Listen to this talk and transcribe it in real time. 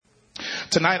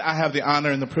Tonight, I have the honor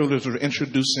and the privilege of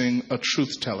introducing a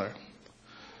truth teller.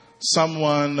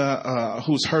 Someone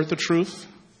who's heard the truth,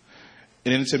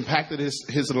 and it's impacted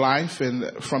his life. And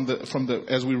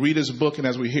as we read his book and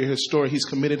as we hear his story, he's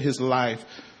committed his life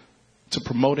to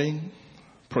promoting,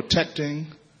 protecting,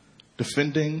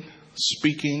 defending,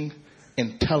 speaking,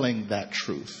 and telling that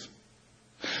truth.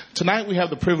 Tonight, we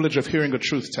have the privilege of hearing a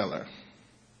truth teller.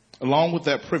 Along with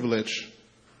that privilege,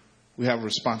 we have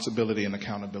responsibility and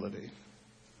accountability.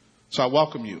 So I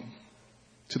welcome you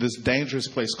to this dangerous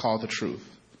place called the truth,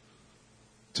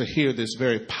 to hear this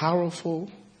very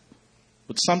powerful,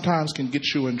 but sometimes can get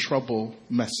you in trouble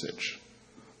message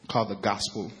called the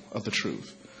gospel of the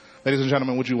truth. Ladies and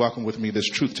gentlemen, would you welcome with me this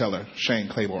truth teller, Shane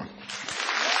Claiborne.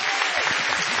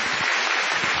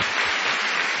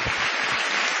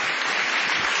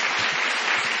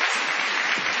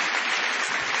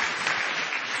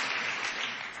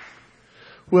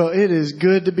 Well, it is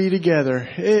good to be together.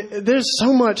 There's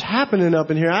so much happening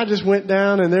up in here. I just went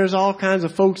down and there's all kinds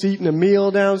of folks eating a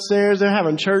meal downstairs. They're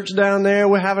having church down there.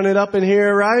 We're having it up in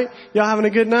here, right? Y'all having a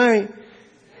good night?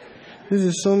 This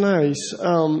is so nice.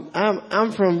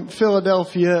 I'm from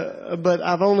Philadelphia, but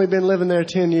I've only been living there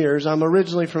 10 years. I'm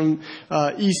originally from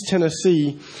East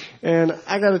Tennessee, and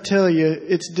I got to tell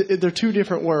you, they're two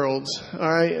different worlds. All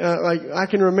right, like I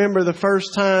can remember the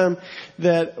first time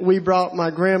that we brought my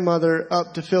grandmother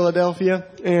up to Philadelphia,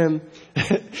 and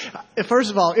first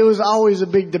of all, it was always a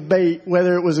big debate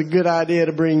whether it was a good idea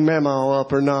to bring Mama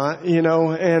up or not,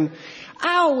 and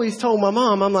I always told my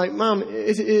mom, I'm like, Mom,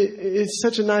 it's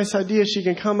such a nice idea. She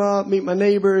can come up, meet my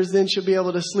neighbors, then she'll be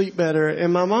able to sleep better.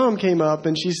 And my mom came up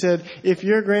and she said, if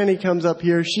your granny comes up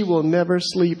here, she will never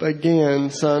sleep again,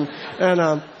 son.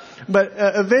 And, but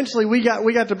eventually we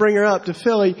got to bring her up to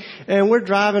Philly, and we're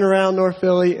driving around North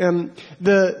Philly, and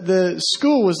the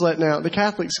school was letting out, the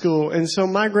Catholic school. And so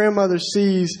my grandmother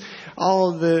sees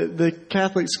all the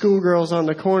Catholic schoolgirls on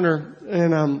the corner,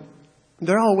 and,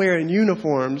 they're all wearing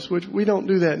uniforms, which we don't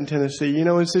do that in Tennessee,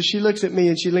 and so she looks at me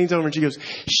and she leans over and she goes,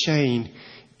 Shane,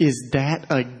 is that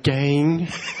a gang?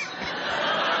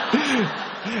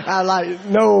 I like,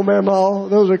 no, Mama,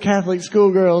 those are Catholic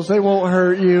schoolgirls. They won't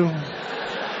hurt you.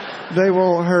 They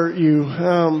won't hurt you.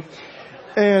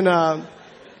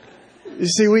 You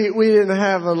see, we didn't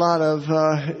have a lot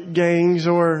of gangs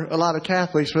or a lot of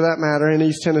Catholics for that matter in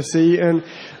East Tennessee. And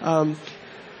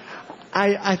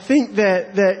I think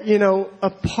that a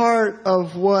part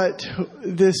of what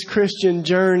this Christian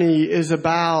journey is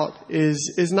about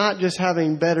is not just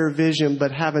having better vision,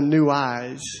 but having new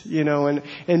eyes,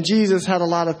 and Jesus had a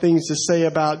lot of things to say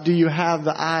about, do you have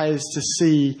the eyes to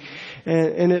see?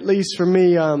 And at least for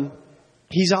me,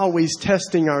 He's always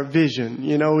testing our vision.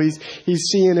 He's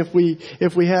seeing if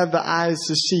we have the eyes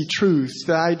to see truth.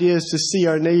 The idea is to see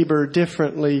our neighbor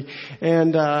differently.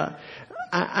 And,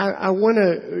 I want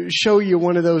to show you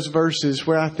one of those verses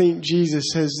where I think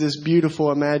Jesus has this beautiful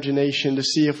imagination to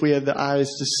see if we have the eyes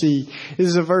to see. This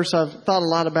is a verse I've thought a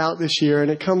lot about this year,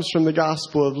 and it comes from the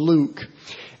Gospel of Luke.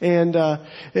 And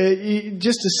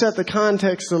just to set the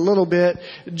context a little bit,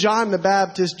 John the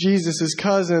Baptist, Jesus'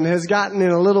 cousin, has gotten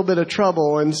in a little bit of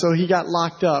trouble, and so he got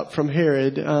locked up from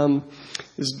Herod.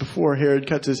 This is before Herod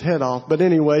cuts his head off. But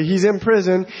anyway, he's in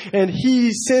prison, and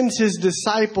he sends his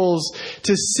disciples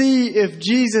to see if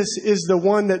Jesus is the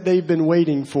one that they've been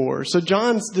waiting for. So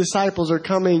John's disciples are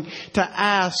coming to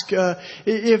ask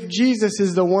if Jesus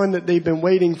is the one that they've been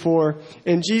waiting for.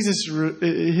 And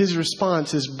his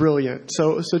response is brilliant.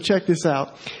 So check this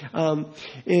out.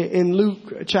 In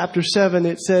Luke chapter 7,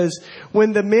 it says,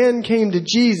 when the men came to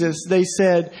Jesus, they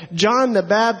said, John the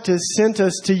Baptist sent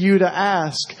us to you to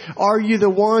ask, are you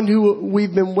the one who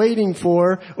we've been waiting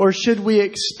for, or should we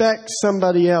expect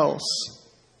somebody else?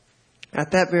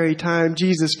 At that very time,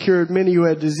 Jesus cured many who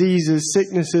had diseases,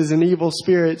 sicknesses, and evil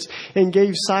spirits, and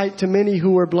gave sight to many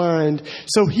who were blind.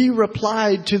 So he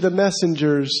replied to the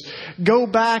messengers, go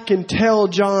back and tell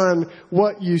John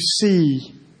what you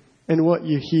see and what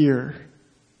you hear.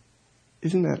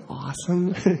 Isn't that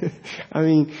awesome? I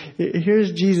mean,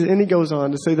 here's Jesus, and he goes on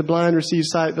to say, the blind receive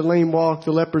sight, the lame walk,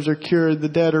 the lepers are cured, the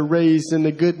dead are raised, and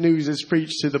the good news is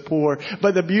preached to the poor.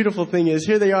 But the beautiful thing is,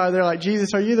 here they are, they're like,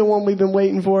 Jesus, are you the one we've been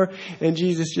waiting for? And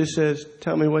Jesus just says,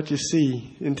 tell me what you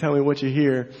see and tell me what you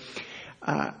hear.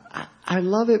 I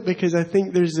love it because I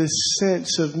think there's this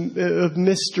sense of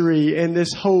mystery and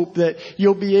this hope that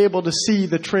you'll be able to see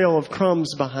the trail of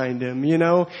crumbs behind him,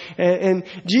 And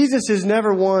Jesus is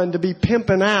never one to be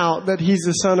pimping out that he's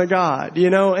the Son of God,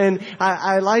 And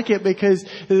I like it because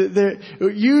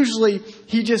usually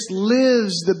he just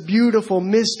lives the beautiful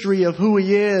mystery of who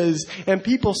he is, and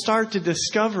people start to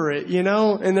discover it,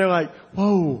 And they're like,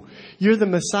 whoa, you're the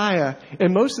Messiah.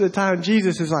 And most of the time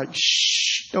Jesus is like,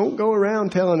 shh, don't go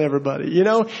around telling everybody, you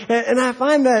know. And I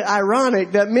find that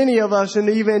ironic that many of us in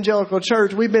the evangelical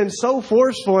church, we've been so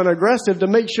forceful and aggressive to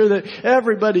make sure that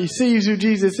everybody sees who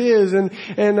Jesus is.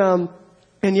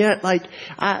 And yet, like,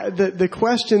 the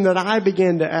question that I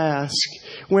began to ask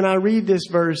when I read this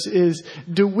verse is,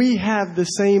 do we have the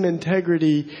same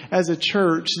integrity as a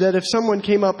church that if someone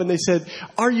came up and they said,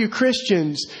 are you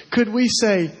Christians? Could we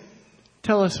say,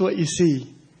 tell us what you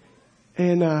see?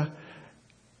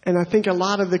 And I think a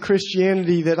lot of the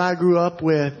Christianity that I grew up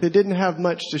with, it didn't have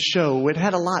much to show. It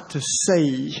had a lot to say,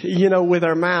 you know, with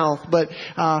our mouth. But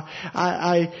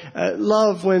I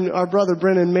love when our brother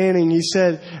Brennan Manning, he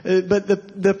said, but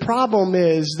the problem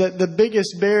is that the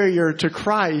biggest barrier to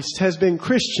Christ has been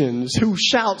Christians who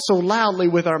shout so loudly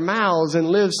with our mouths and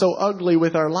live so ugly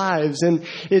with our lives. And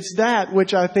it's that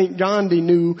which I think Gandhi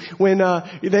knew when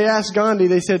they asked Gandhi,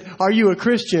 they said, are you a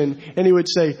Christian? And he would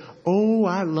say, oh,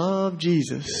 I love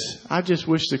Jesus. I just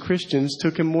wish the Christians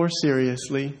took him more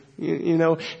seriously. You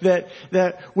know,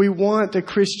 that we want a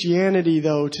Christianity,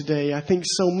 though, today. I think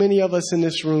so many of us in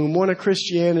this room want a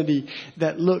Christianity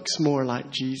that looks more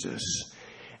like Jesus.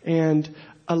 And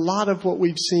a lot of what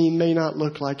we've seen may not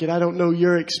look like it. I don't know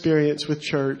your experience with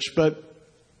church, but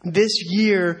this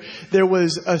year, there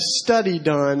was a study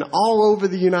done all over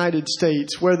the United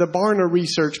States where the Barna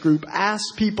Research Group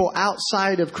asked people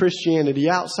outside of Christianity,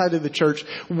 outside of the church,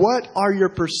 what are your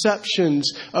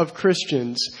perceptions of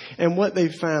Christians? And what they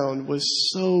found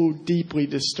was so deeply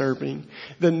disturbing.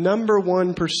 The number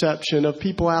one perception of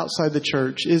people outside the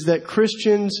church is that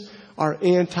Christians are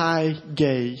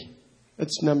anti-gay.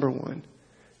 That's number one.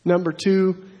 Number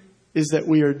two is that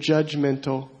we are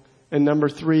judgmental. And number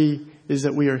three is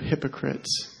that we are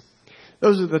hypocrites.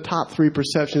 Those are the top three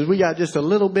perceptions. We got just a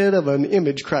little bit of an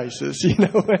image crisis, you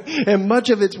know, and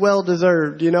much of it's well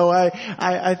deserved. You know,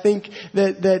 I think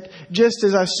that just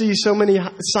as I see so many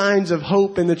signs of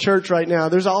hope in the church right now,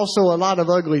 there's also a lot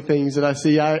of ugly things that I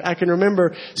see. I can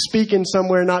remember speaking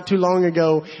somewhere not too long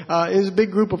ago. It was a big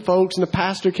group of folks, and the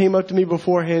pastor came up to me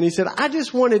beforehand. He said, I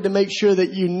just wanted to make sure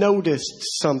that you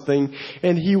noticed something.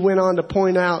 And he went on to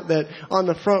point out that on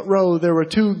the front row, there were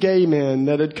two gay men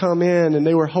that had come in and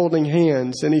they were holding hands.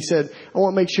 And he said, I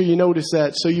want to make sure you notice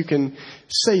that so you can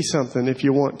say something if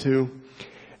you want to.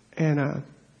 And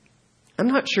I'm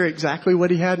not sure exactly what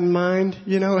he had in mind,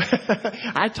 you know.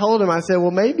 I told him, I said,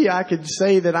 well, maybe I could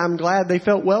say that I'm glad they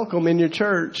felt welcome in your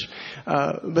church.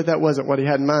 But that wasn't what he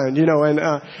had in mind, you know. And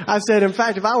I said, in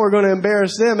fact, if I were going to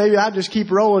embarrass them, maybe I'd just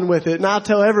keep rolling with it. And I'll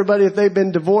tell everybody if they've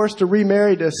been divorced or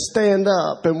remarried to stand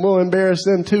up, and we'll embarrass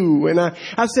them too. And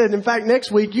I said, in fact,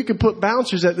 next week you could put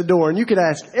bouncers at the door and you could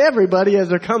ask everybody as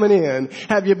they're coming in,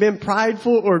 have you been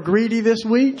prideful or greedy this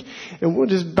week? And we'll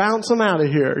just bounce them out of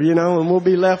here, you know, and we'll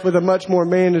be left with a much more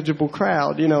manageable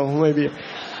crowd, you know, maybe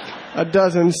a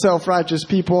dozen self-righteous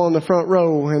people on the front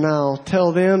row, and I'll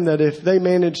tell them that if they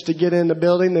manage to get in the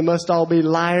building, they must all be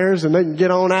liars and they can get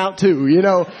on out too, you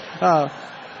know.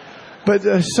 But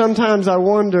sometimes I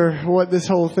wonder what this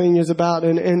whole thing is about.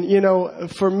 And you know,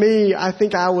 for me, I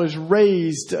think I was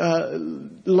raised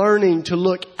learning to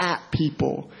look at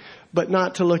people, but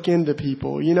not to look into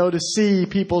people. You know, to see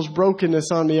people's brokenness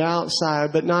on the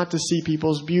outside, but not to see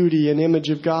people's beauty and image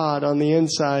of God on the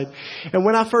inside. And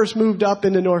when I first moved up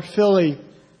into North Philly,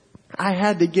 I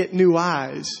had to get new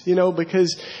eyes, you know,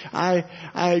 because I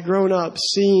had grown up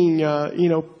seeing, you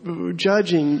know,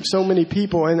 judging so many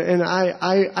people. And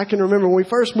I can remember when we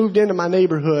first moved into my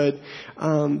neighborhood,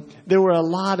 there were a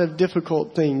lot of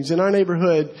difficult things. In our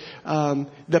neighborhood,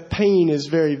 the pain is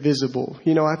very visible.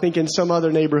 You know, I think in some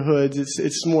other neighborhoods,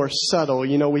 it's more subtle.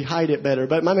 You know, we hide it better.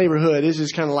 But my neighborhood is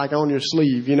just kind of like on your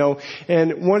sleeve, you know.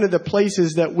 And one of the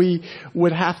places that we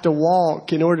would have to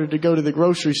walk in order to go to the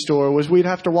grocery store was we'd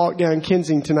have to walk down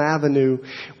Kensington Avenue,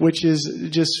 which is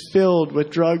just filled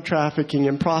with drug trafficking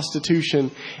and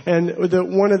prostitution. And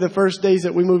one of the first days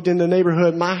that we moved into the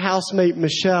neighborhood, my housemate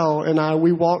Michelle and I,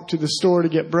 we walked to the store to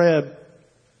get bread.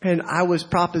 And I was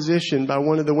propositioned by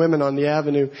one of the women on the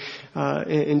avenue,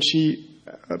 and she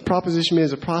propositioned me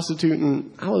as a prostitute,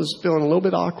 and I was feeling a little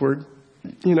bit awkward,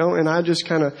 you know, and I just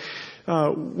kind of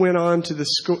went on to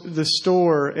the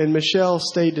store, and Michelle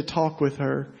stayed to talk with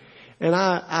her. And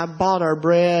I bought our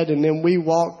bread, and then we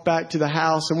walked back to the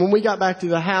house. And when we got back to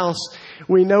the house,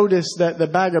 we noticed that the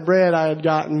bag of bread I had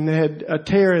gotten had a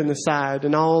tear in the side,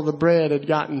 and all the bread had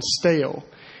gotten stale.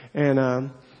 And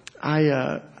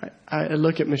I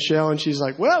look at Michelle, and she's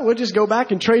like, well, we'll just go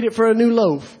back and trade it for a new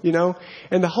loaf, you know.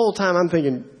 And the whole time I'm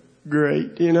thinking,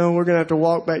 great. We're going to have to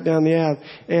walk back down the Ave.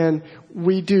 And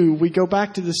we do. We go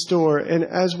back to the store. And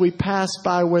as we pass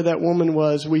by where that woman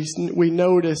was, we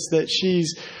notice that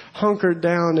she's hunkered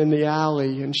down in the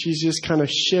alley and she's just kind of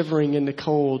shivering in the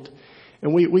cold.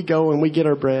 And we go and we get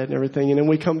our bread and everything. And then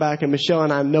we come back and Michelle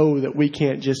and I know that we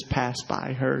can't just pass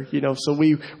by her, So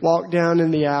we walk down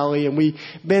in the alley and we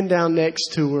bend down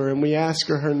next to her and we ask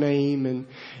her name.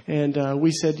 And we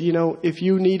said, if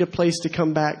you need a place to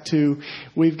come back to,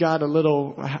 we've got a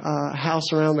little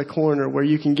house around the corner where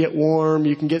you can get warm,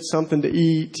 you can get something to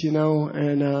eat,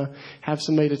 and have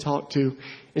somebody to talk to.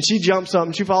 And she jumps up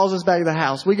and she follows us back to the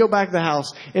house. We go back to the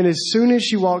house. And as soon as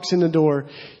she walks in the door,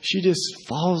 she just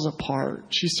falls apart.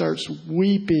 She starts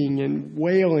weeping and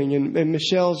wailing. And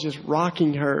Michelle's just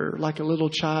rocking her like a little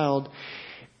child.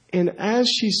 And as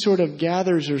she sort of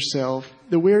gathers herself,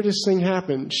 the weirdest thing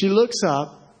happened. She looks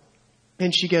up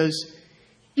and she goes,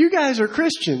 "You guys are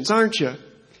Christians, aren't you?"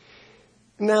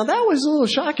 Now, that was a little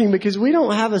shocking because we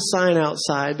don't have a sign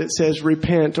outside that says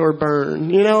repent or burn.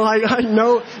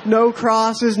 No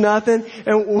crosses, nothing.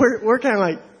 And we're kind of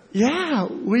like, yeah,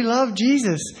 we love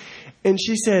Jesus. And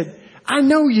she said, "I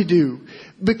know you do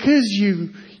because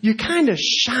you kind of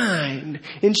shine."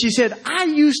 And she said, "I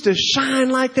used to shine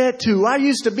like that too. I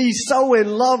used to be so in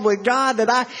love with God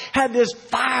that I had this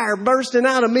fire bursting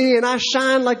out of me and I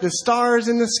shined like the stars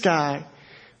in the sky."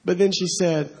 But then she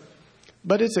said,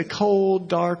 "But it's a cold,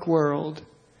 dark world.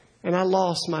 And I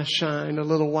lost my shine a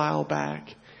little while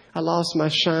back. I lost my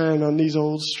shine on these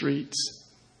old streets."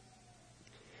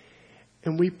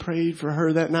 And we prayed for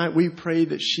her that night. We prayed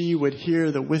that she would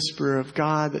hear the whisper of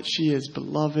God, that she is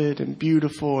beloved and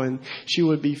beautiful, and she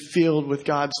would be filled with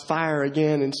God's fire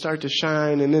again and start to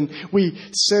shine. And then we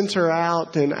sent her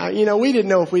out, and we didn't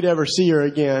know if we'd ever see her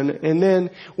again. And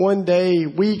then one day,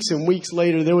 weeks and weeks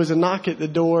later, there was a knock at the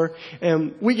door,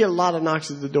 and we get a lot of knocks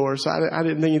at the door, so I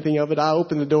didn't think anything of it. I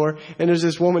opened the door, and there's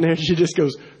this woman there, and she just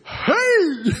goes,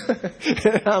 "Hey!"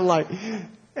 And I'm like,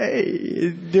 "Hey,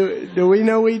 do we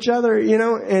know each other?"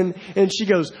 And she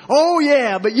goes, "Oh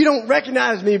yeah, but you don't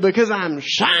recognize me because I'm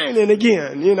shining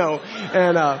again,"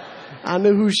 and, I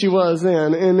knew who she was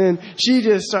then. And then she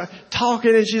just started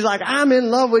talking and she's like, "I'm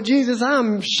in love with Jesus.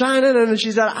 I'm shining." And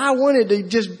she said, "I wanted to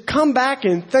just come back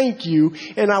and thank you.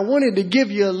 And I wanted to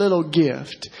give you a little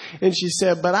gift." And she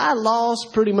said, "But I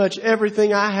lost pretty much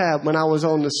everything I had when I was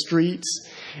on the streets.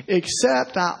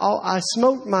 Except I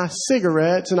smoked my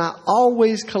cigarettes and I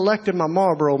always collected my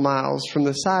Marlboro miles from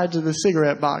the sides of the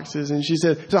cigarette boxes." And she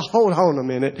said, "So hold on a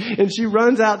minute." And she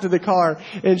runs out to the car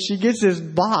and she gets this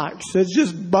box that's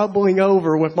just bubbling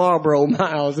over with Marlboro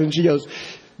miles. And she goes,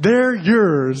 "They're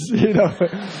yours."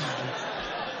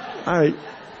 All right.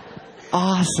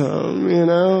 Awesome.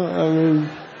 I'm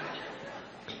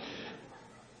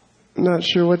not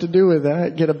sure what to do with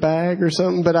that. Get a bag or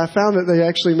something. But I found that they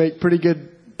actually make pretty good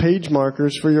page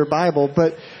markers for your Bible,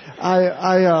 but I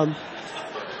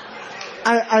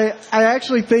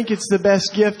actually think it's the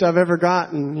best gift I've ever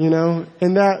gotten,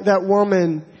 and that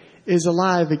woman is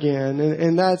alive again,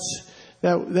 and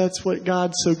that's what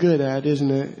God's so good at,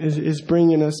 isn't it? Is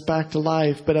bringing us back to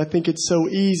life. But I think it's so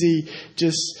easy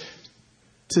just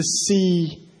to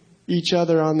see each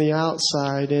other on the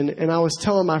outside. And I was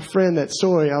telling my friend that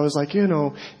story. I was like,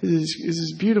 this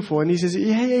is beautiful. And he says,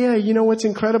 yeah. What's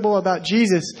incredible about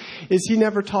Jesus is he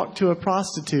never talked to a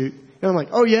prostitute. And I'm like,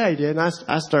 "Oh yeah, he did." And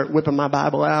I start whipping my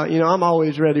Bible out. I'm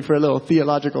always ready for a little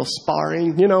theological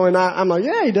sparring, and I'm like,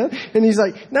 "Yeah, he does." And he's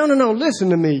like, No,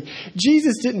 listen to me.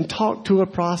 Jesus didn't talk to a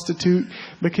prostitute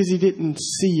because he didn't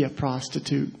see a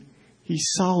prostitute. He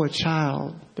saw a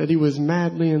child that he was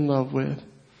madly in love with.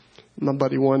 My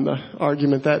buddy won the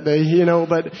argument that day,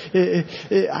 but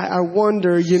I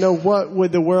wonder, what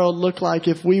would the world look like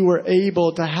if we were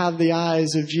able to have the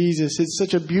eyes of Jesus? It's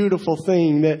such a beautiful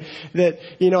thing that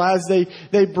as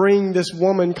they bring this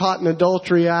woman caught in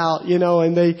adultery out,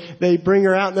 and they bring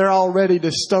her out and they're all ready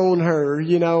to stone her,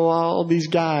 all these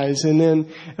guys. And then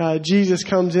Jesus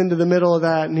comes into the middle of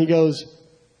that and he goes,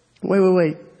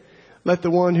 wait. Let the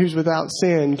one who's without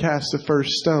sin cast the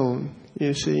first stone.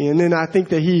 You see, and then I think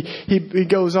that he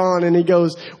goes on and he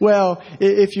goes, "Well,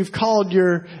 if you've called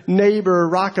your neighbor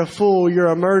rock a fool, you're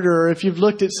a murderer. If you've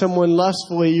looked at someone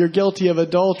lustfully, you're guilty of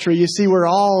adultery. You see, we're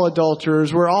all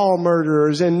adulterers, we're all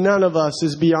murderers, and none of us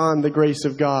is beyond the grace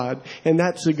of God." And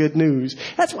that's the good news.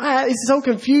 That's why it's so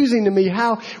confusing to me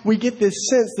how we get this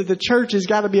sense that the church has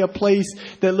got to be a place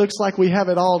that looks like we have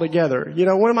it all together.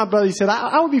 One of my brothers said,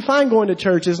 I would be fine going to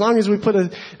church as long as we put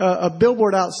a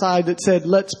billboard outside that said,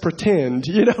 "Let's pretend." friend,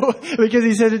 because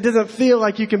he said it doesn't feel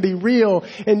like you can be real.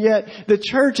 And yet the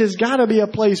church has got to be a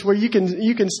place where you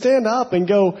can stand up and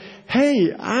go,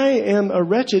 hey, I am a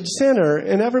wretched sinner.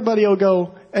 And everybody will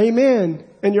go, amen.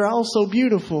 And you're all so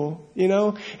beautiful,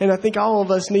 And I think all of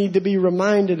us need to be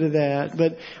reminded of that.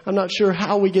 But I'm not sure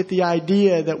how we get the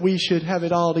idea that we should have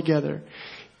it all together.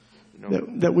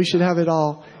 That we should have it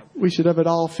all. We should have it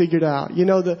all figured out.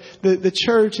 The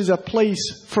church is a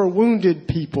place for wounded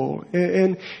people.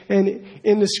 And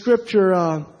in the scripture,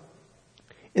 I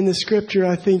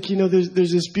think,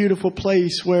 there's this beautiful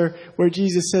place where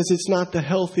Jesus says it's not the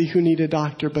healthy who need a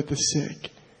doctor, but the sick.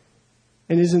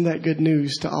 And isn't that good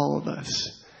news to all of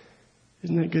us?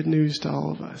 Isn't that good news to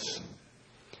all of us?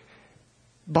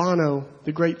 Bono,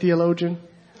 the great theologian,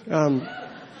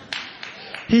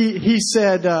 he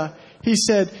said, I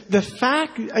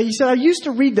used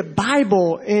to read the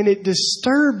Bible and it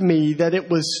disturbed me that it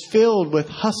was filled with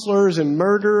hustlers and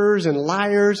murderers and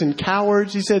liars and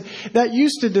cowards. He said, that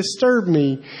used to disturb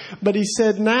me. But he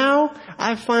said, now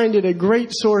I find it a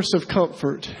great source of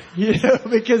comfort,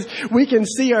 because we can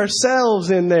see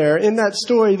ourselves in there, in that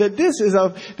story, that this is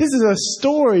a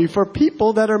story for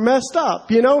people that are messed up.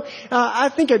 I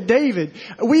think of David.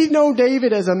 We know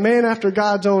David as a man after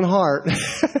God's own heart,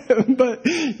 but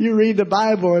you read the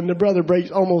Bible and the brother breaks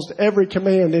almost every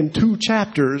command in 2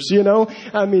 chapters, he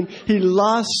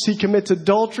lusts, he commits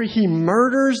adultery, he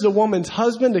murders the woman's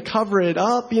husband to cover it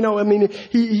up,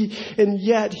 and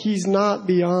yet he's not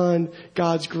beyond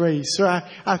God's grace. Or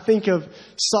I think of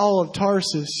Saul of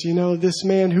Tarsus, this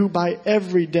man who by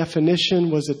every definition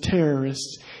was a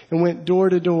terrorist and went door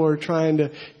to door trying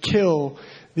to kill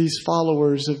these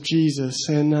followers of Jesus.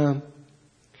 And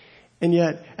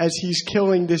yet, as he's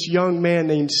killing this young man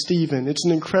named Stephen, it's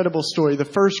an incredible story. The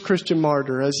first Christian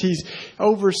martyr, as he's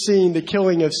overseeing the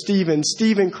killing of Stephen,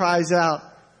 Stephen cries out,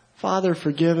 Father,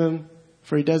 forgive him,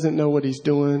 for he doesn't know what he's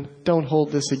doing. Don't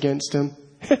hold this against him.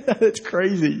 It's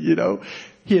crazy,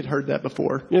 He had heard that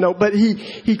before, but he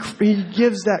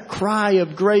gives that cry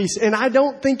of grace. And I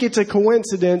don't think it's a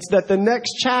coincidence that the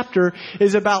next chapter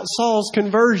is about Saul's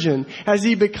conversion as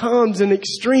he becomes an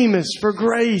extremist for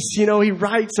grace. He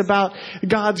writes about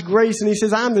God's grace and he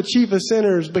says, I'm the chief of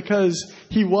sinners because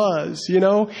he was,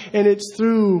 and it's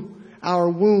through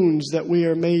our wounds that we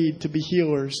are made to be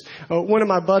healers. One of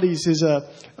my buddies is a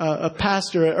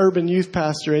pastor, an urban youth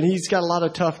pastor, and he's got a lot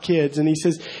of tough kids. And he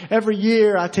says, every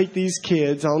year I take these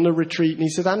kids on the retreat. And he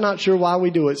says, I'm not sure why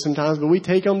we do it sometimes, but we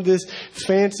take them this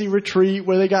fancy retreat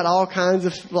where they got all kinds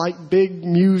of big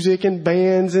music and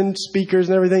bands and speakers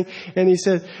and everything. And he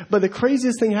said, but the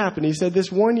craziest thing happened. He said,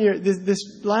 this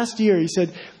last year, he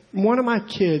said, one of my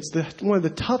kids, one of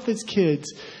the toughest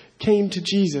kids, came to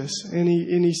Jesus, and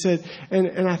he said,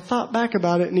 and I thought back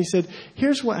about it, and he said,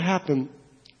 here's what happened.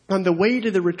 On the way to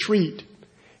the retreat,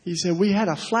 he said, we had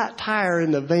a flat tire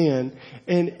in the van,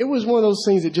 and it was one of those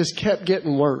things that just kept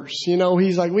getting worse.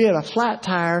 He's like, we had a flat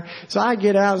tire, so I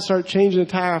get out and start changing the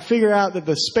tire. I figure out that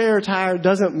the spare tire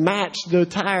doesn't match the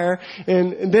tire,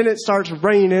 and then it starts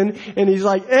raining, and he's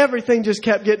like, everything just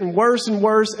kept getting worse and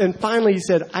worse, and finally he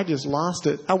said, I just lost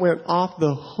it. I went off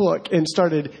the hook and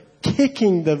started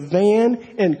kicking the van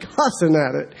and cussing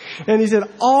at it. And he said,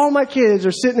 all my kids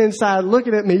are sitting inside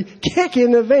looking at me, kicking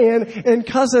the van and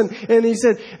cussing. And he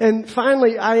said, and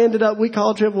finally we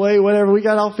called AAA, whatever, we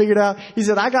got it all figured out. He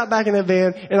said, I got back in the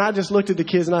van and I just looked at the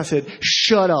kids and I said,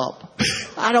 shut up.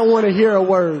 I don't want to hear a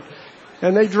word.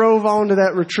 And they drove on to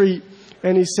that retreat.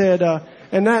 And he said,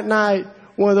 and that night,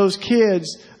 one of those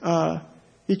kids,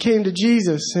 he came to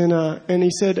Jesus and he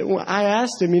said, I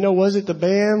asked him, was it the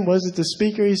band? Was it the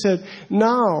speaker? He said,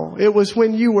 no, it was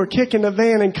when you were kicking the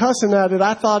van and cussing at it.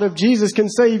 I thought if Jesus can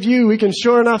save you, he can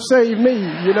sure enough save me,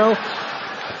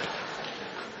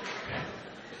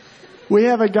 We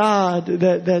have a God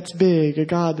that's big, a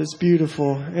God that's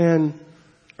beautiful. And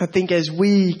I think as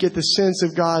we get the sense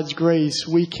of God's grace,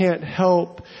 we can't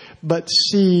help but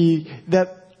see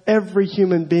that every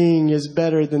human being is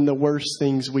better than the worst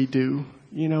things we do.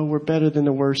 We're better than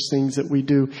the worst things that we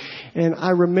do. And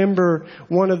I remember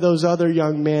one of those other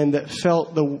young men that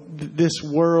felt this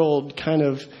world kind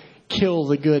of kill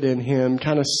the good in him,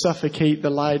 kind of suffocate the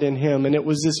light in him. And it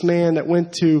was this man that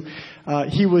went to,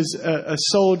 he was a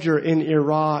soldier in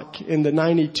Iraq in the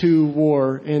 92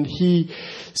 war. And he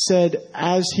said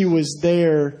as he was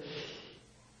there,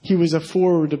 he was a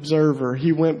forward observer.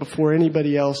 He went before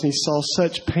anybody else and he saw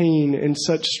such pain and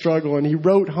such struggle. And he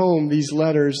wrote home these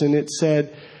letters and it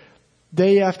said,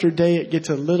 day after day it gets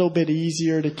a little bit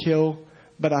easier to kill,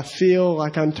 but I feel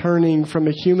like I'm turning from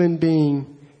a human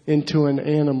being into an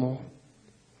animal.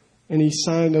 And he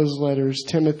signed those letters,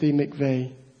 Timothy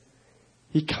McVeigh.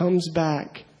 He comes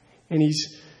back and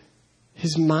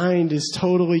his mind is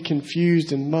totally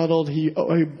confused and muddled. He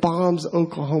bombs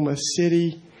Oklahoma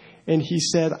City. And he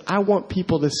said, I want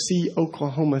people to see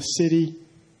Oklahoma City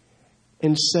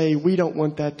and say, we don't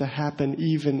want that to happen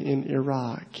even in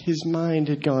Iraq. His mind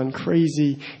had gone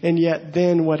crazy. And yet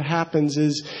then what happens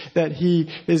is that he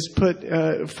is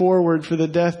put forward for the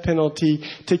death penalty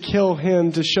to kill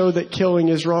him, to show that killing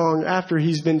is wrong after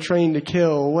he's been trained to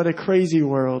kill. What a crazy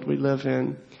world we live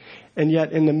in. And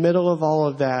yet in the middle of all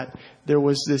of that, there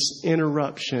was this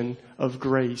interruption of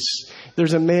grace.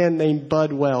 There's a man named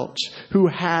Bud Welch who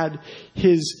had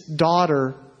his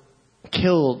daughter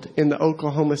killed in the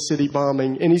Oklahoma City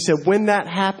bombing. And he said, when that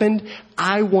happened,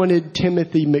 I wanted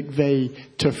Timothy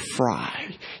McVeigh to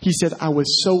fry. He said, I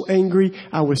was so angry.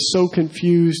 I was so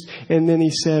confused. And then he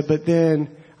said, but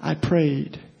then I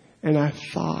prayed and I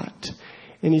thought.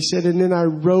 And he said, and then I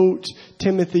wrote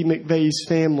Timothy McVeigh's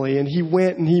family, and he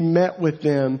went and he met with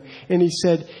them. And he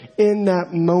said, in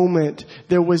that moment,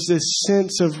 there was this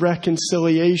sense of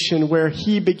reconciliation where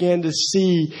he began to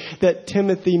see that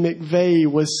Timothy McVeigh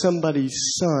was somebody's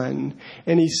son.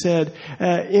 And he said,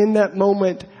 in that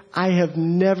moment, I have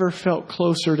never felt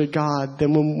closer to God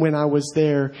than when I was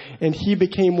there. And he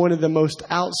became one of the most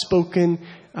outspoken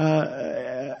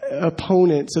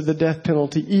opponents of the death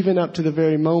penalty, even up to the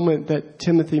very moment that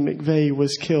Timothy McVeigh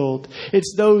was killed.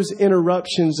 It's those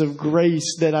interruptions of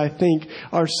grace that I think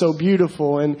are so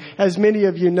beautiful. And as many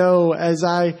of you know, as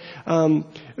I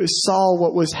saw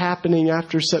what was happening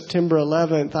after September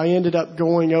 11th, I ended up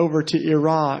going over to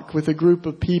Iraq with a group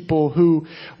of people who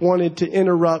wanted to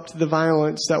interrupt the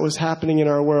violence that was happening in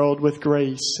our world with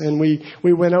grace. And we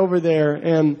went over there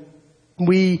and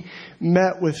we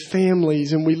met with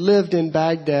families, and we lived in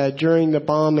Baghdad during the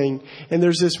bombing. And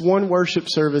there's this one worship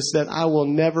service that I will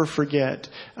never forget.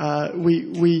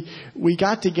 We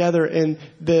got together, and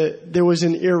there was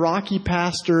an Iraqi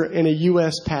pastor and a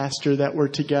U.S. pastor that were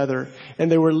together,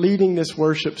 and they were leading this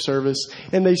worship service.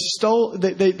 And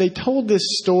they told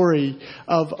this story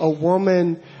of a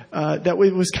woman that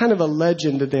was kind of a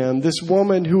legend to them. This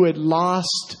woman who had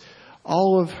lost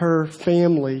all of her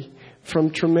family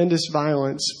from tremendous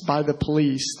violence by the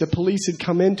police. The police had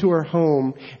come into her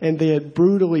home and they had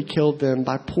brutally killed them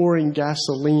by pouring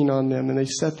gasoline on them, and they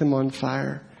set them on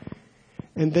fire.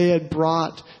 And they had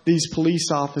brought these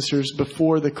police officers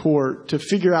before the court to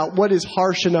figure out what is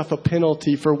harsh enough a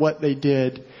penalty for what they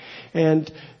did. And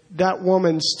that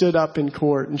woman stood up in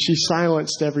court and she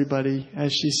silenced everybody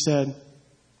as she said,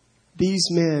 these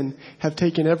men have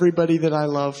taken everybody that I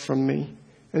love from me,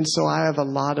 and so I have a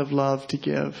lot of love to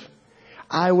give.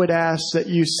 I would ask that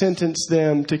you sentence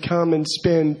them to come and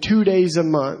spend 2 days a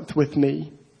month with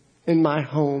me in my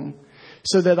home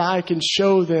so that I can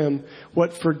show them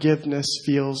what forgiveness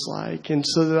feels like, and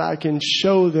so that I can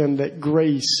show them that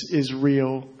grace is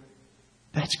real.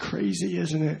 That's crazy,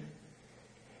 isn't it?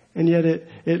 And yet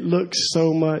it looks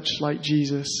so much like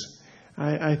Jesus.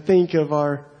 I think of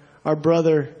our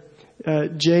brother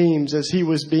James, as he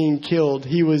was being killed.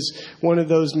 He was one of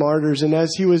those martyrs, and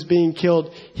as he was being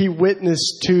killed, he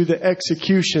witnessed to the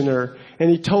executioner,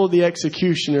 and he told the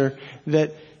executioner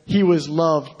that he was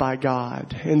loved by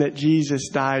God and that Jesus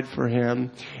died for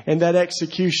him. And that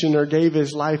executioner gave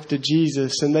his life to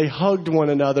Jesus, and they hugged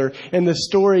one another, and the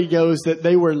story goes that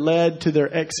they were led to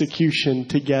their execution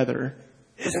together.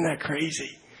 Isn't that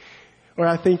crazy? Or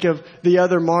I think of the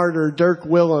other martyr, Dirk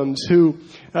Willems, who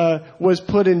was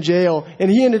put in jail,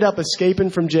 and he ended up escaping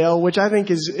from jail, which I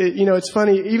think is, it's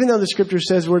funny. Even though the scripture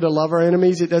says we're to love our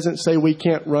enemies, it doesn't say we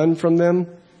can't run from them.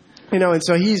 And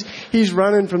so he's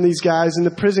running from these guys, and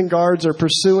the prison guards are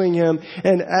pursuing him.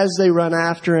 And as they run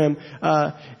after him,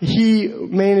 he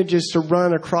manages to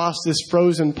run across this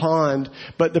frozen pond.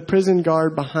 But the prison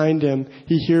guard behind him,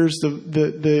 he hears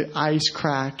the ice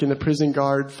crack, and the prison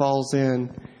guard falls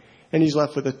in. And he's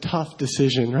left with a tough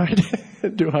decision, right?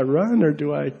 Do I run or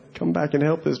do I come back and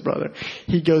help this brother?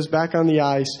 He goes back on the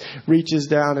ice, reaches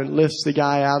down and lifts the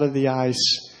guy out of the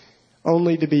ice,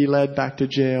 only to be led back to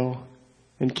jail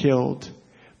and killed.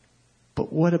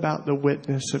 But what about the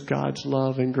witness of God's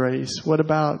love and grace? What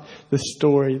about the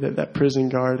story that prison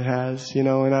guard has?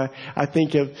 And I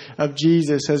think of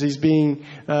Jesus as he's being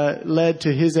led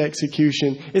to his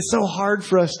execution. It's so hard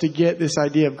for us to get this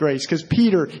idea of grace, because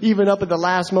Peter, even up at the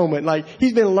last moment,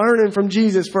 he's been learning from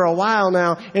Jesus for a while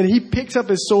now, and he picks up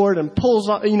his sword and pulls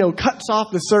off, cuts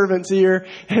off the servant's ear.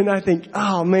 And I think,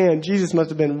 oh man, Jesus must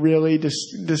have been really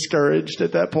discouraged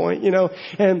at that point,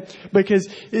 and because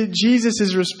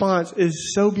Jesus' response is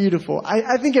is so beautiful.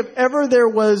 I think if ever there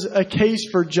was a case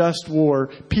for just war,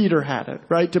 Peter had it,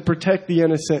 right? To protect the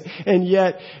innocent. And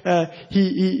yet,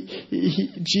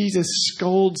 Jesus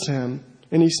scolds him.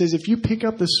 And he says, if you pick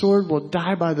up the sword, we'll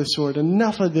die by the sword.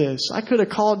 Enough of this. I could have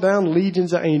called down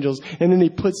legions of angels. And then he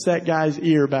puts that guy's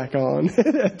ear back on.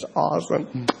 That's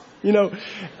awesome.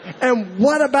 And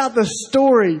what about the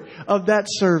story of that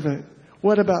servant?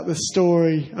 What about the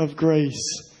story of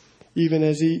grace? Even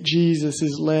as Jesus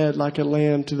is led like a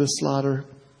lamb to the slaughter.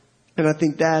 And I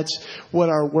think that's what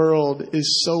our world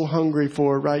is so hungry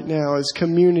for right now, is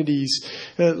communities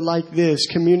like this,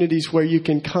 communities where you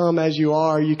can come as you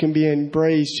are, you can be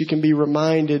embraced, you can be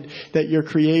reminded that you're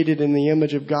created in the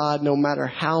image of God, no matter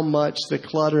how much the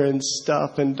clutter and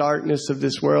stuff and darkness of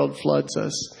this world floods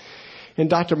us. And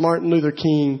Dr. Martin Luther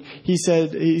King, he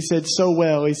said so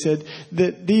well, he said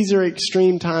that these are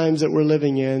extreme times that we're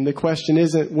living in. The question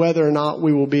isn't whether or not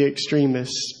we will be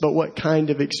extremists, but what kind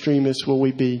of extremists will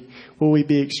we be? Will we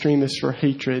be extremists for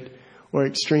hatred or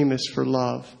extremists for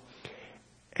love?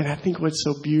 And I think what's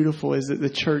so beautiful is that the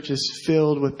church is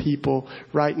filled with people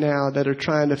right now that are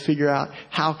trying to figure out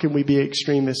how can we be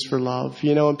extremists for love.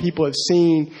 And people have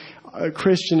seen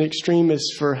Christian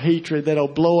extremists for hatred that'll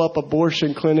blow up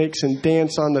abortion clinics and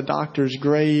dance on the doctor's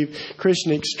grave.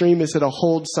 Christian extremists that'll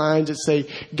hold signs that say,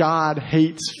 God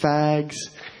hates fags.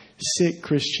 Sick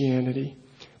Christianity.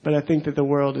 But I think that the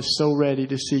world is so ready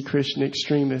to see Christian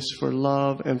extremists for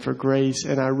love and for grace.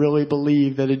 And I really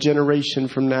believe that a generation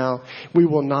from now, we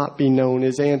will not be known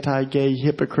as anti-gay,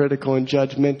 hypocritical, and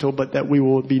judgmental, but that we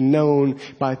will be known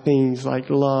by things like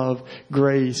love,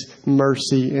 grace,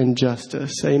 mercy, and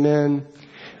justice. Amen?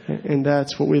 And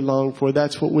that's what we long for.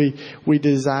 That's what we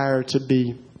desire to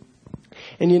be.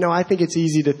 And I think it's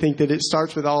easy to think that it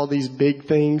starts with all these big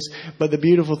things. But the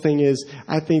beautiful thing is,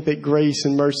 I think that grace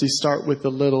and mercy start with the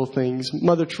little things.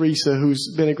 Mother Teresa,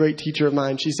 who's been a great teacher of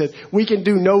mine, she said, we can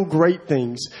do no great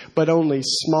things, but only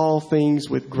small things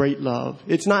with great love.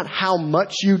 It's not how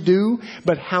much you do,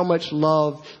 but how much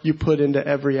love you put into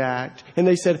every act. And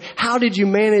they said, how did you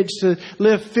manage to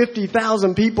lift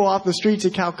 50,000 people off the streets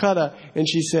of Calcutta? And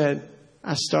she said,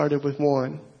 I started with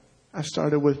one. I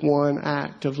started with one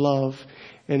act of love.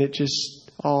 And it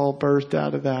just all birthed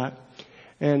out of that.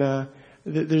 And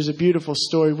there's a beautiful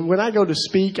story. When I go to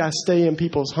speak, I stay in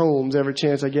people's homes every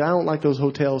chance I get. I don't like those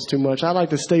hotels too much. I like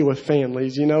to stay with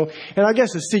families, And I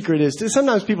guess the secret is,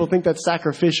 sometimes people think that's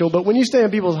sacrificial, but when you stay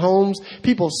in people's homes,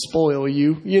 people spoil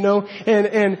you,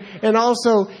 And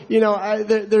also,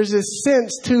 there's this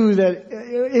sense too that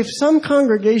if some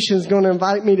congregation is going to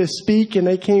invite me to speak and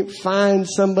they can't find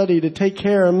somebody to take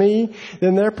care of me,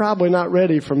 then they're probably not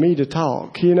ready for me to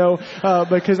talk,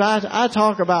 because I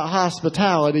talk about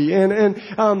hospitality and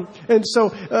so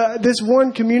this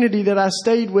one community that I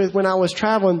stayed with when I was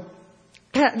traveling,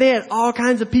 they had all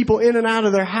kinds of people in and out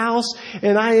of their house,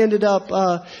 and I ended up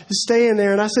staying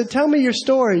there. And I said, "Tell me your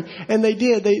story." And they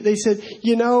did. They said,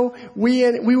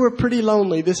 we were pretty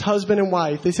lonely. This husband and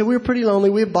wife. They said we were pretty lonely.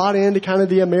 We had bought into kind of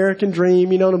the American dream,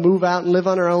 to move out and live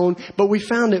on our own. But we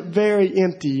found it very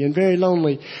empty and very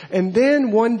lonely. And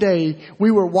then one day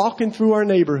we were walking through our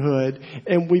neighborhood,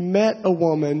 and we met a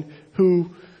woman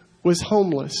who was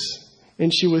homeless,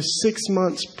 and she was 6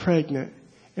 months pregnant.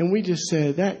 And we just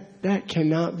said, that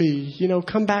cannot be.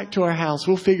 Come back to our house.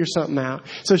 We'll figure something out.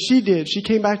 So she did. She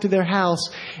came back to their house,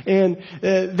 and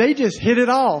they just hit it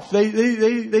off.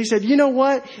 They said, you know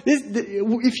what?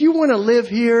 If you want to live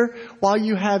here while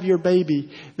you have your baby,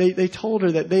 they told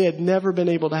her that they had never been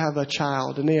able to have a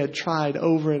child, and they had tried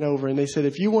over and over. And they said,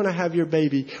 if you want to have your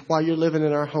baby while you're living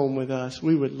in our home with us,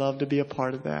 we would love to be a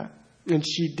part of that. And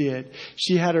she did.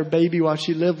 She had her baby while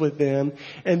she lived with them.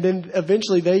 And then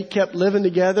eventually they kept living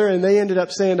together, and they ended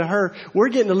up saying to her, we're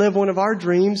getting to live one of our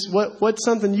dreams. What's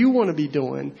something you want to be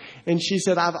doing? And she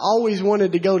said, I've always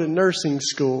wanted to go to nursing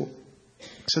school.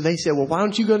 So they said, well, why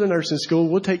don't you go to nursing school?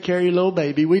 We'll take care of your little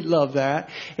baby. We'd love that.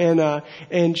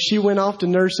 And she went off to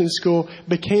nursing school,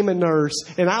 became a nurse,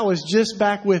 and I was just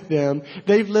back with them.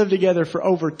 They've lived together for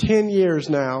over 10 years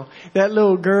now. That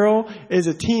little girl is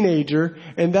a teenager,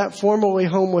 and that formerly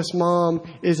homeless mom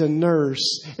is a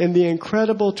nurse. And the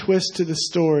incredible twist to the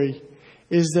story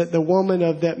is that the woman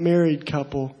of that married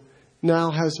couple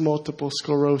now has multiple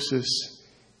sclerosis,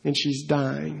 and she's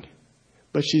dying.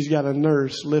 But she's got a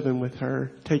nurse living with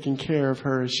her, taking care of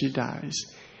her as she dies.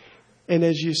 And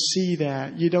as you see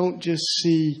that, you don't just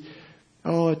see,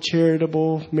 a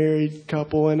charitable married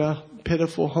couple in a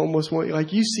pitiful homeless one.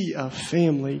 Like you see a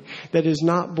family that is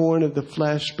not born of the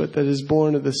flesh, but that is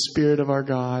born of the Spirit of our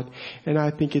God. And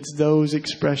I think it's those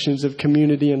expressions of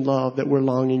community and love that we're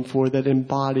longing for, that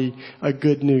embody a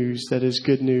good news that is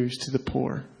good news to the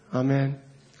poor. Amen.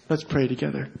 Let's pray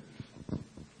together.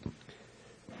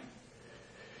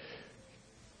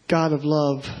 God of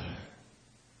love,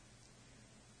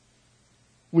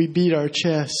 we beat our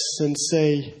chests and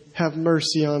say, have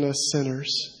mercy on us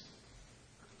sinners.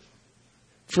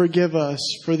 Forgive us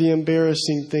for the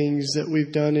embarrassing things that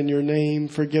we've done in your name.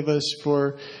 Forgive us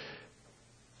for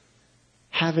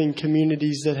having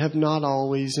communities that have not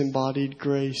always embodied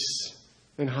grace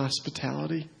and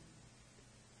hospitality.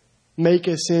 Make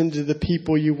us into the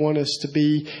people you want us to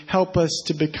be. Help us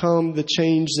to become the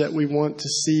change that we want to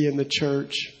see in the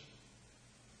church.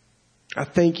 I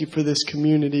thank you for this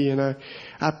community, and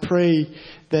I pray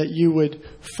that you would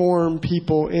form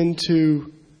people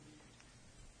into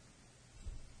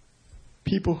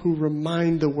people who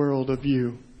remind the world of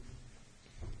you,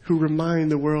 who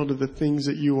remind the world of the things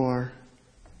that you are.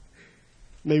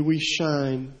 May we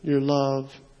shine your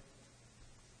love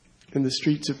in the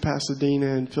streets of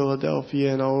Pasadena and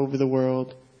Philadelphia and all over the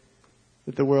world,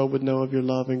 that the world would know of your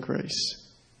love and grace.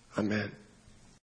 Amen.